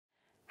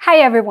Hi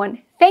everyone!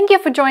 Thank you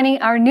for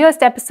joining our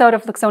newest episode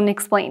of Loxone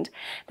Explained,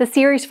 the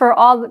series for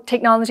all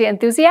technology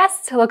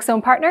enthusiasts,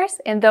 Loxone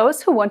partners, and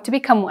those who want to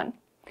become one.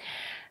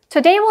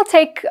 Today we'll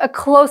take a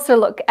closer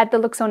look at the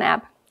Loxone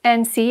app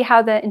and see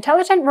how the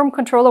intelligent room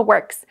controller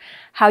works,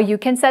 how you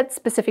can set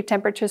specific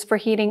temperatures for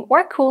heating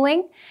or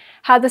cooling,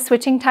 how the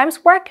switching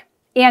times work,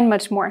 and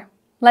much more.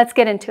 Let's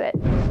get into it.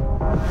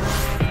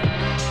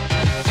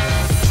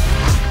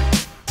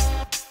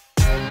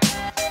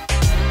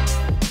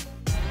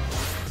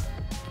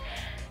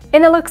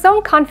 In the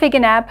Loxone Config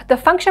and App, the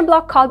function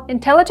block called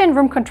Intelligent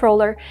Room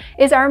Controller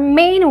is our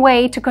main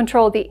way to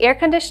control the air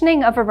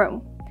conditioning of a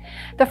room.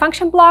 The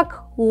function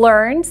block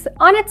learns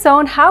on its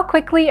own how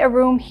quickly a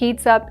room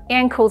heats up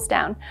and cools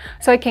down,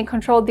 so it can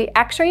control the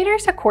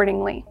actuators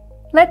accordingly.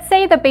 Let's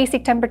say the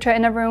basic temperature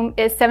in a room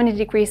is 70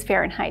 degrees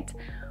Fahrenheit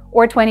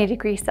or 20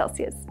 degrees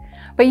Celsius,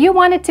 but you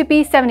want it to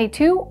be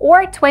 72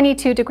 or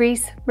 22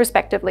 degrees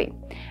respectively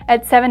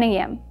at 7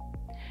 a.m.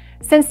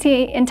 Since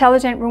the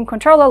intelligent room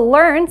controller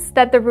learns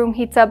that the room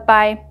heats up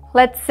by,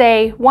 let's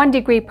say, 1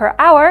 degree per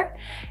hour,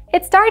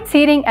 it starts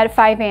heating at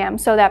 5 a.m.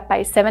 so that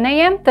by 7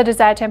 a.m. the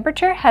desired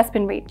temperature has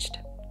been reached.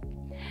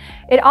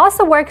 It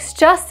also works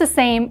just the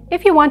same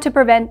if you want to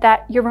prevent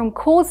that your room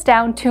cools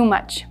down too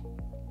much.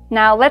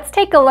 Now let's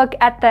take a look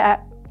at the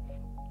app.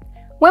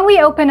 When we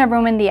open a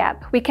room in the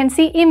app, we can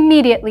see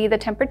immediately the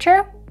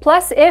temperature,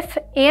 plus if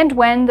and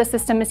when the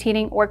system is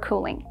heating or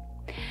cooling.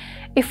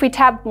 If we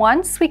tap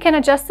once, we can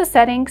adjust the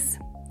settings.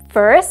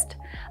 First,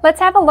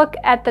 let's have a look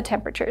at the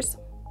temperatures.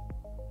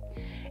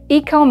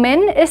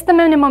 Eco-min is the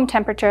minimum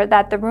temperature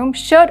that the room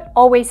should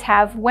always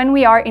have when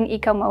we are in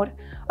eco mode,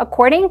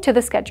 according to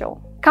the schedule.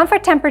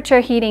 Comfort temperature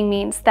heating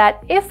means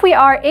that if we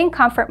are in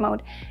comfort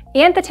mode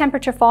and the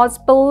temperature falls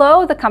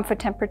below the comfort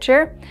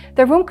temperature,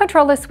 the room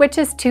controller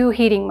switches to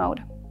heating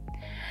mode.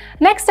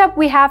 Next up,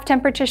 we have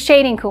temperature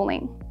shading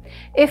cooling.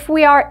 If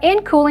we are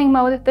in cooling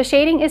mode, the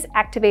shading is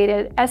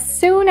activated as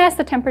soon as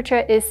the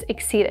temperature is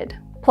exceeded.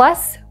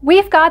 Plus,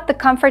 we've got the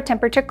comfort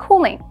temperature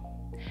cooling.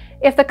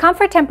 If the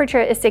comfort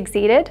temperature is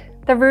exceeded,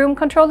 the room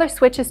controller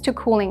switches to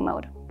cooling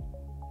mode.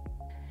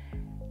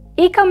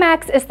 Eco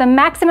max is the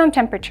maximum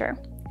temperature.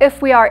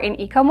 If we are in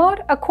eco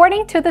mode,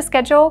 according to the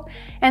schedule,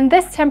 and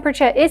this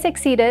temperature is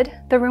exceeded,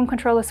 the room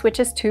controller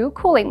switches to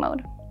cooling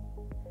mode.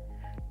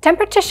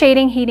 Temperature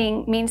shading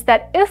heating means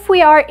that if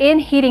we are in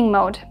heating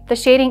mode, the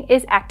shading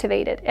is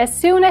activated as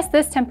soon as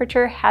this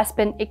temperature has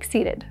been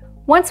exceeded.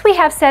 Once we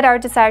have set our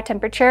desired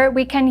temperature,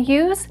 we can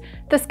use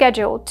the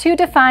schedule to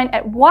define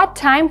at what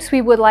times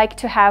we would like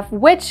to have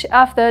which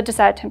of the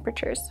desired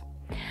temperatures.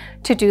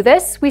 To do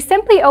this, we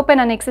simply open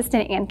an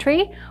existing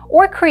entry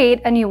or create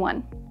a new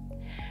one.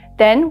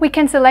 Then we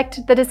can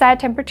select the desired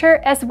temperature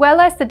as well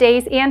as the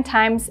days and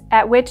times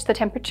at which the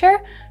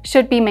temperature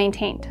should be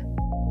maintained.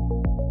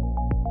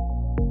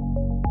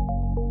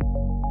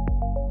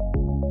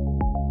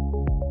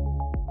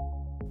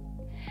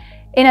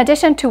 In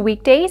addition to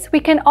weekdays, we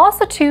can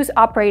also choose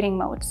operating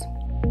modes.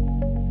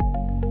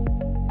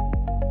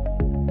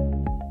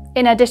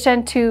 In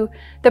addition to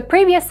the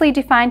previously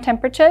defined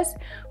temperatures,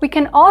 we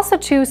can also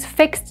choose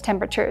fixed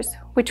temperatures,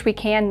 which we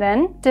can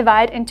then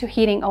divide into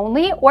heating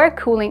only or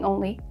cooling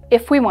only,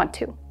 if we want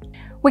to.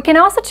 We can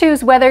also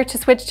choose whether to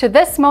switch to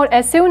this mode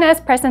as soon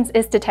as presence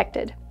is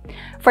detected.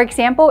 For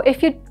example,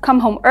 if you come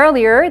home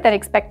earlier than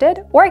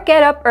expected or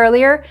get up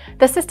earlier,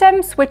 the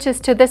system switches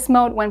to this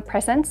mode when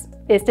presence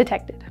is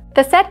detected.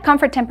 The set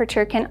comfort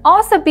temperature can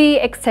also be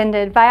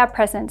extended via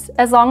presence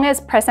as long as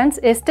presence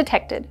is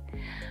detected.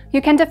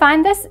 You can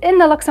define this in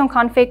the Loxone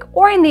config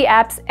or in the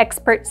app's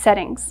expert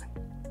settings.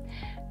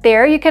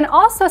 There you can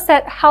also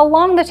set how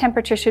long the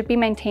temperature should be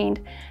maintained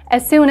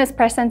as soon as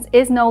presence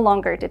is no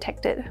longer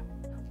detected.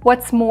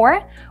 What's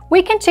more,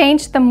 we can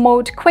change the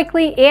mode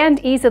quickly and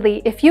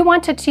easily if you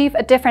want to achieve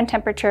a different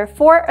temperature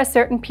for a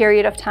certain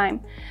period of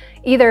time,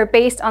 either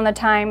based on the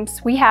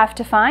times we have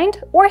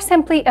defined or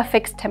simply a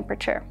fixed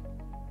temperature.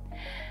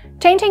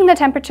 Changing the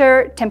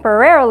temperature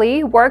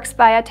temporarily works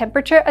via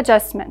temperature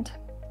adjustment.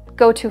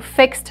 Go to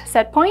Fixed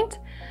Set Point,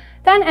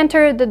 then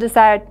enter the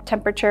desired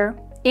temperature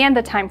and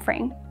the time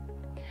frame.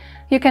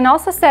 You can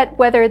also set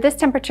whether this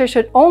temperature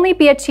should only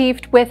be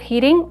achieved with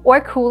heating or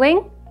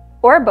cooling,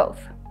 or both.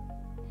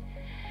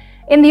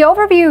 In the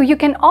overview, you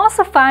can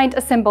also find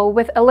a symbol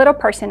with a little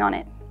person on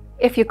it.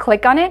 If you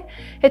click on it,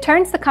 it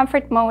turns the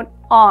comfort mode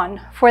on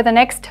for the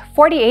next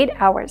 48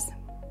 hours.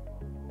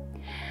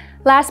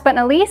 Last but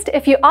not least,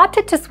 if you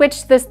opted to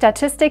switch the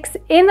statistics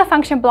in the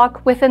function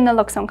block within the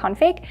Loxone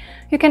config,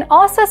 you can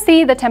also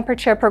see the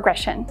temperature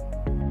progression.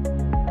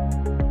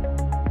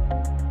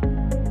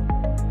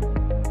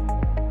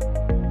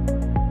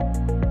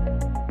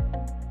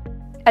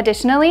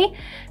 Additionally,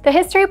 the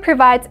history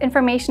provides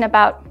information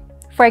about,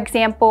 for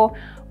example,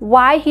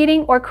 why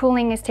heating or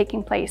cooling is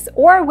taking place,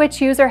 or which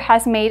user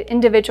has made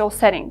individual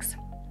settings.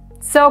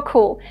 So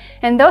cool!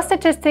 And those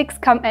statistics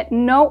come at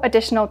no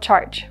additional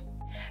charge.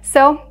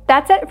 So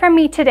that's it from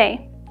me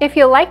today. If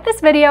you like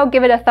this video,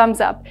 give it a thumbs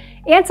up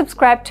and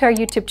subscribe to our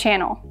YouTube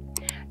channel.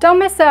 Don't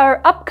miss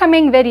our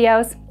upcoming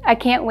videos. I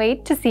can't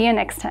wait to see you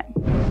next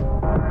time.